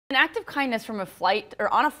An act of kindness from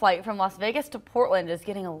on a flight from Las Vegas to Portland is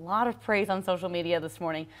getting a lot of praise on social media this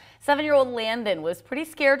morning. 7-year-old Landon was pretty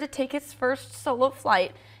scared to take his first solo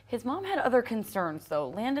flight. His mom had other concerns, though.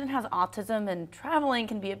 Landon has autism and traveling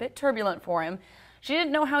can be a bit turbulent for him. She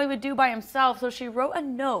didn't know how he would do by himself, so she wrote a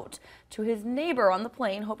note to his neighbor on the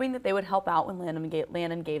plane, hoping that they would help out when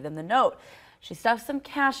Landon gave them the note. She stuffed some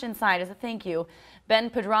cash inside as a thank you. Ben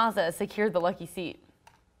Pedraza secured the lucky seat.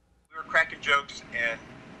 We were cracking jokes, and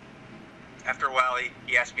after a while,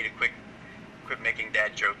 he asked me to quit making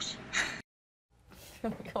dad jokes.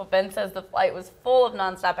 Ben says the flight was full of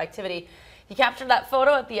nonstop activity. He captured that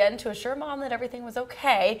photo at the end to assure Mom that everything was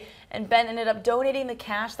okay, and Ben ended up donating the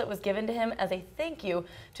cash that was given to him as a thank you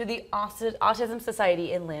to the Autism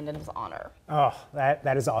Society in Landon's honor. Oh,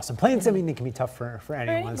 that is awesome. Playing something that can be tough for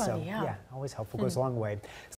anyone. anybody, So yeah, always helpful, goes a long way.